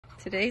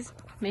Today's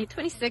May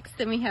 26th,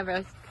 and we have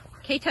our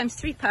K times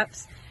 3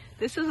 pups.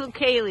 This is little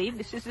Kaley.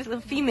 This is this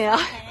little female.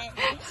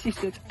 She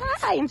says,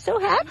 "Hi, I'm so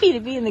happy to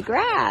be in the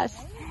grass."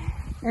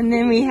 And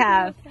then we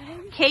have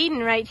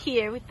Kaden right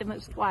here with the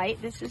most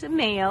white. This is a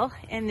male.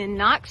 And then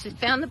Knox has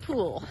found the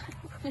pool.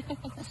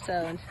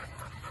 So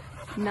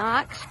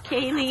Knox,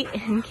 Kaley,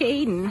 and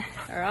Kaden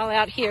are all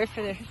out here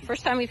for the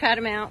first time we've had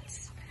them out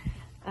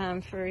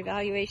for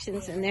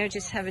evaluations, and they're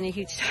just having a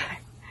huge time.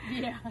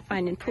 Yeah.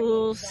 Finding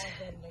pools,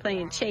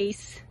 playing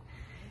chase.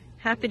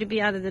 Happy to be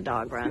out of the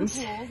dog runs.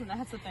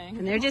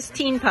 And they're just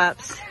teen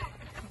pups.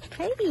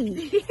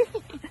 Hey!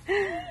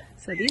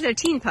 So these are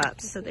teen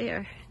pups, so they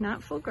are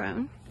not full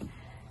grown.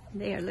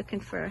 They are looking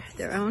for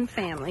their own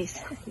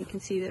families. You can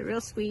see they're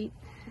real sweet,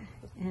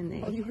 and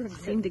they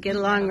seem to get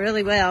along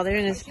really well. They're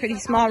in a pretty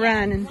small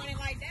run, and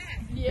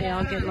they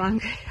all get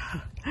along.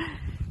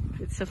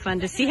 It's so fun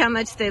to see how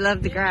much they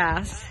love the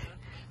grass.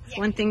 It's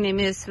one thing they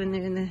miss when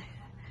they're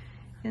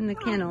in the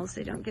kennels.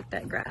 They don't get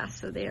that grass,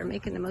 so they are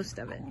making the most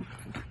of it.